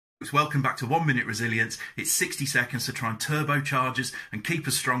Welcome back to 1 Minute Resilience. It's 60 seconds to try and turbocharge us and keep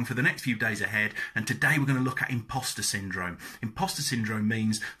us strong for the next few days ahead. And today we're going to look at imposter syndrome. Imposter syndrome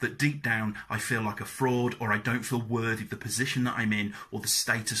means that deep down I feel like a fraud, or I don't feel worthy of the position that I'm in or the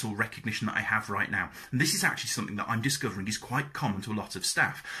status or recognition that I have right now. And this is actually something that I'm discovering is quite common to a lot of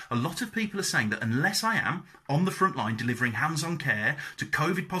staff. A lot of people are saying that unless I am on the front line delivering hands-on care to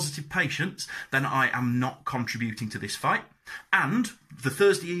COVID positive patients, then I am not contributing to this fight. And the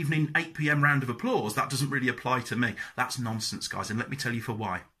Thursday evening 8 p.m. round of applause, that doesn't really apply to me. That's nonsense, guys, and let me tell you for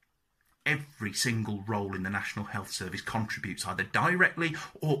why. Every single role in the National Health Service contributes either directly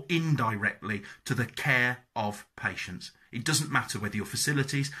or indirectly to the care of patients. It doesn't matter whether you're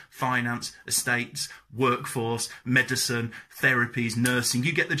facilities, finance, estates, workforce, medicine, therapies, nursing,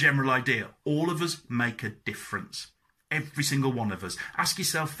 you get the general idea. All of us make a difference. Every single one of us. Ask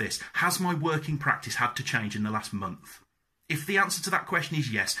yourself this: has my working practice had to change in the last month? If the answer to that question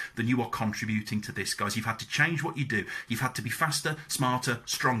is yes, then you are contributing to this, guys. You've had to change what you do. You've had to be faster, smarter,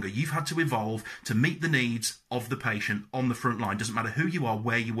 stronger. You've had to evolve to meet the needs of the patient on the front line. Doesn't matter who you are,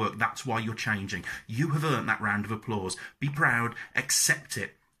 where you work, that's why you're changing. You have earned that round of applause. Be proud, accept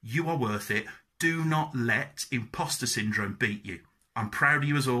it. You are worth it. Do not let imposter syndrome beat you. I'm proud of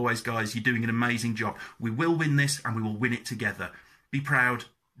you as always, guys. You're doing an amazing job. We will win this and we will win it together. Be proud,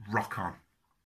 rock on.